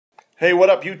Hey, what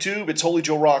up, YouTube? It's Holy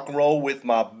Joe Rock and Roll with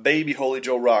my baby Holy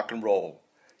Joe Rock and Roll.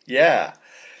 Yeah,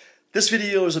 this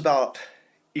video is about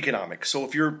economics. So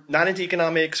if you're not into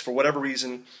economics for whatever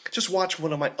reason, just watch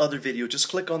one of my other videos. Just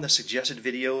click on the suggested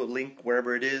video link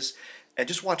wherever it is and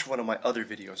just watch one of my other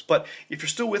videos. But if you're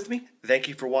still with me, thank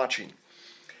you for watching.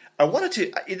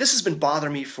 This has been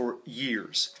bothering me for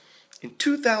years. In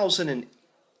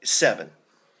 2007,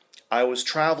 I was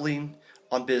traveling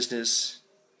on business,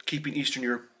 keeping Eastern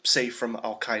Europe safe from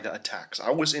Al-Qaeda attacks. I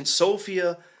was in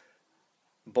Sofia,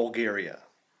 Bulgaria.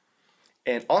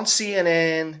 And on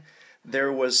CNN,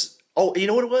 there was, oh, you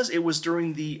know what it was? It was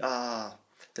during the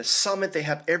summit they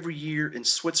have every year in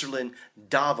Switzerland,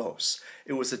 Davos.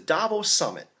 It was the Davos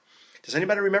summit. Does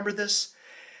anybody remember this?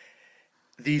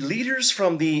 The leaders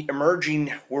from the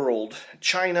emerging world,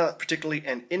 China particularly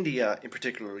and India in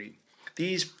particular,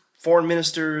 these foreign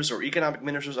ministers or economic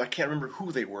ministers, I can't remember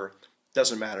who they were,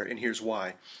 doesn't matter, and here's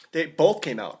why. They both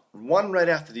came out, one right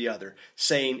after the other,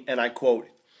 saying, and I quote,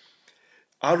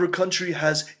 "Our country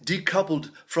has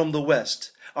decoupled from the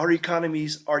West. Our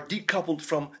economies are decoupled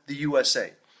from the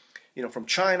USA." You know, from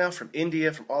China, from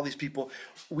India, from all these people,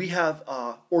 we have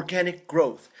organic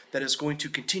growth that is going to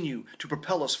continue to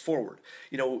propel us forward.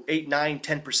 You know, 8, 9,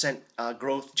 10%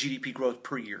 growth, GDP growth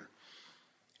per year.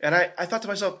 And I thought to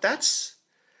myself, that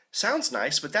sounds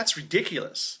nice, but that's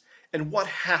ridiculous. And what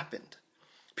happened?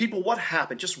 People, what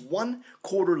happened? Just 1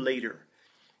 quarter later,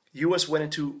 the U.S. went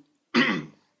into,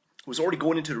 was already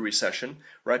going into the recession,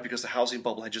 right? Because the housing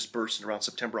bubble had just burst in around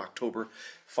September, October,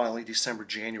 finally December,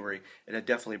 January. It had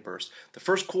definitely burst. The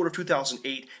first quarter of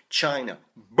 2008, China,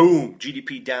 boom,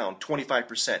 GDP down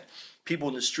 25%. People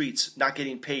in the streets not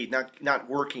getting paid, not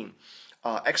working.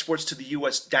 Exports to the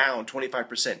U.S. down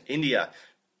 25%. India,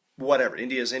 whatever,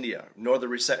 India's India. Another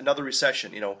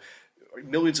recession, you know.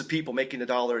 Millions of people making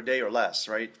 $1 a day or less,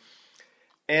 right?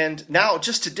 And now,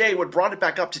 just today, what brought it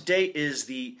back up today is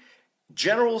the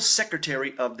General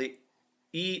Secretary of the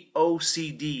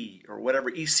EOCD, or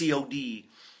whatever, ECOD,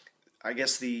 I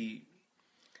guess this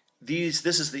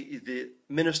is the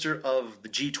Minister of the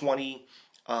G20,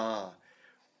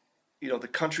 you know, the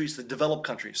countries, the developed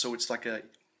countries. So it's like a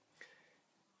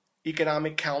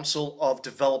Economic Council of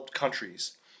Developed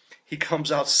Countries. He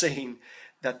comes out saying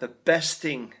that the best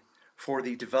thing for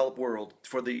the developed world,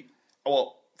 for the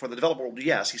developed world,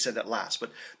 yes, he said that last,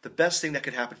 but the best thing that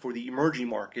could happen for the emerging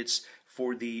markets,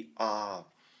 for the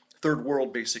third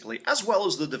world basically, as well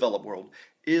as the developed world,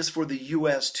 is for the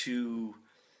U.S. to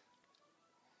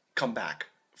come back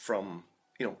from,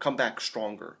 you know, come back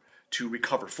stronger, to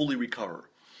recover, fully recover.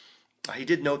 He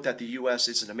did note that the U.S.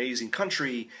 is an amazing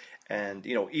country, and,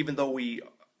 you know, even though we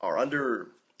are under,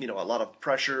 you know, a lot of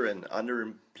pressure and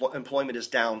underemployment is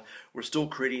down, we're still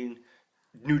creating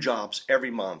new jobs every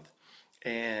month,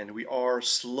 and we are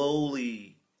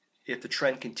slowly, if the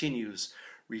trend continues,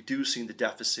 reducing the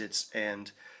deficits,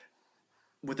 and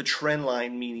with the trend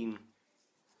line meaning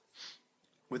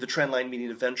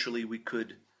eventually we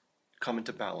could come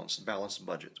into balanced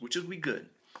budgets, which would be good.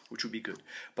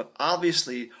 But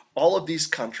obviously, all of these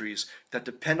countries that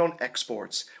depend on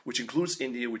exports, which includes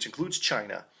India, which includes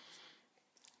China,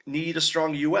 need a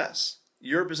strong U.S.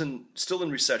 Europe is still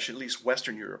in recession, at least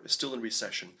Western Europe is still in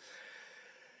recession.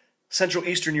 Central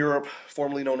Eastern Europe,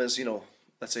 formerly known as, you know,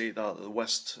 let's say the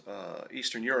West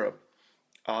Eastern Europe,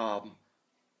 I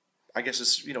guess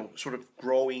is, you know, sort of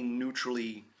growing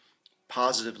neutrally,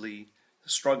 positively,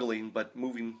 struggling, but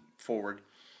moving forward.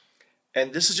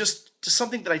 And this is just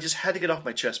something that I just had to get off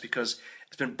my chest because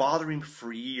it's been bothering me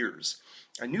for years.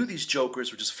 I knew these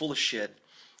jokers were just full of shit.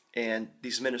 And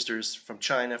these ministers from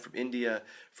China, from India,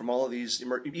 from all of these,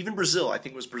 even Brazil, I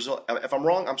think it was Brazil. If I'm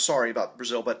wrong, I'm sorry about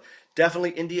Brazil, but definitely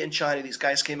India and China, these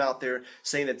guys came out there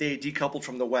saying that they decoupled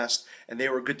from the West and they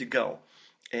were good to go.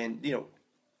 And, you know,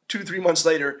 2-3 months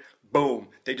later, boom,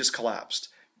 they just collapsed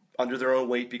under their own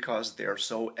weight because they're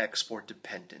so export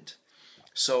dependent.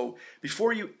 So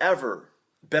before you ever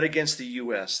bet against the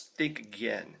U.S., think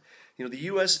again. You know, the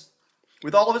U.S.,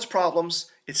 with all of its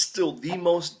problems, it's still the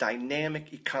most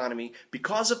dynamic economy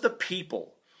because of the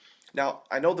people. Now,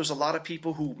 I know there's a lot of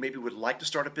people who maybe would like to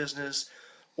start a business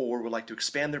or would like to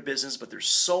expand their business, but there's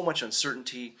so much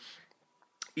uncertainty.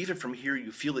 Even from here,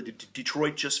 you feel that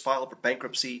Detroit just filed for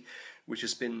bankruptcy, which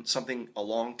has been something a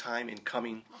long time in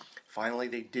coming. Finally,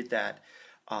 they did that.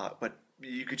 But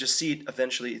you could just see it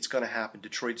eventually. It's going to happen.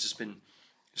 Detroit's just been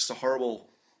just a horrible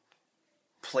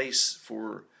place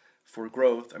for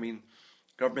growth. I mean,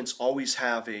 governments always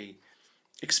have a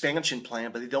expansion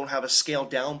plan, but they don't have a scale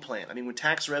down plan. I mean, when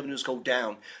tax revenues go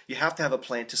down, you have to have a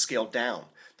plan to scale down.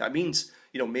 That means,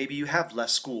 you know, maybe you have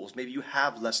less schools, maybe you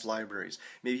have less libraries,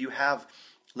 maybe you have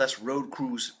less road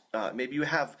crews. Maybe you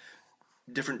have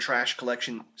different trash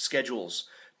collection schedules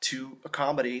to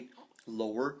accommodate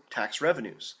lower tax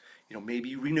revenues. You know, maybe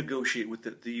you renegotiate with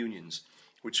the unions,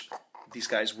 which these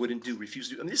guys wouldn't do, refuse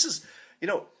to do. I mean, this is, you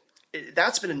know,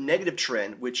 that's been a negative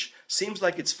trend, which seems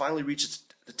like it's finally reached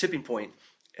the tipping point,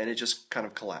 and it just kind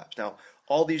of collapsed. Now,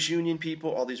 all these union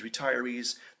people, all these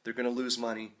retirees, they're going to lose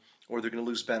money, or they're going to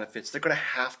lose benefits. They're going to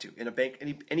have to. In a bank,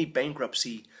 any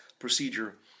bankruptcy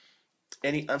procedure,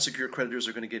 any unsecured creditors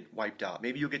are going to get wiped out.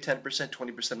 Maybe you'll get 10%,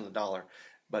 20% of the dollar,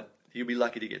 but you'll be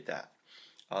lucky to get that.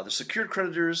 The secured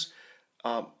creditors,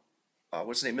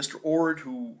 what's his name, Mr. Ord,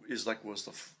 who was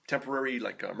the temporary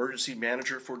emergency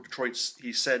manager for Detroit,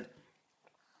 he said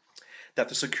that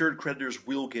the secured creditors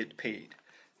will get paid.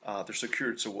 They're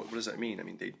secured, so what does that mean? I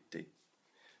mean,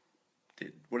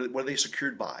 what are they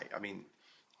secured by? I mean,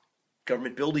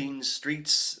 government buildings,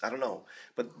 streets, I don't know.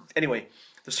 But anyway,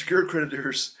 the secured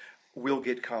creditors will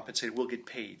get compensated, will get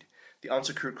paid. The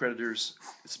unsecured creditors,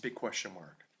 it's a big question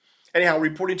mark. Anyhow,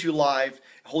 reporting to you live,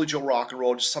 Holy Joe Rock and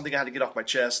Roll, just something I had to get off my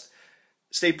chest.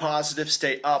 Stay positive,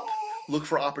 stay up, look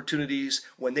for opportunities.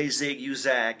 When they zig, you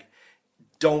zag.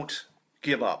 Don't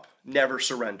give up. Never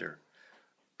surrender.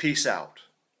 Peace out.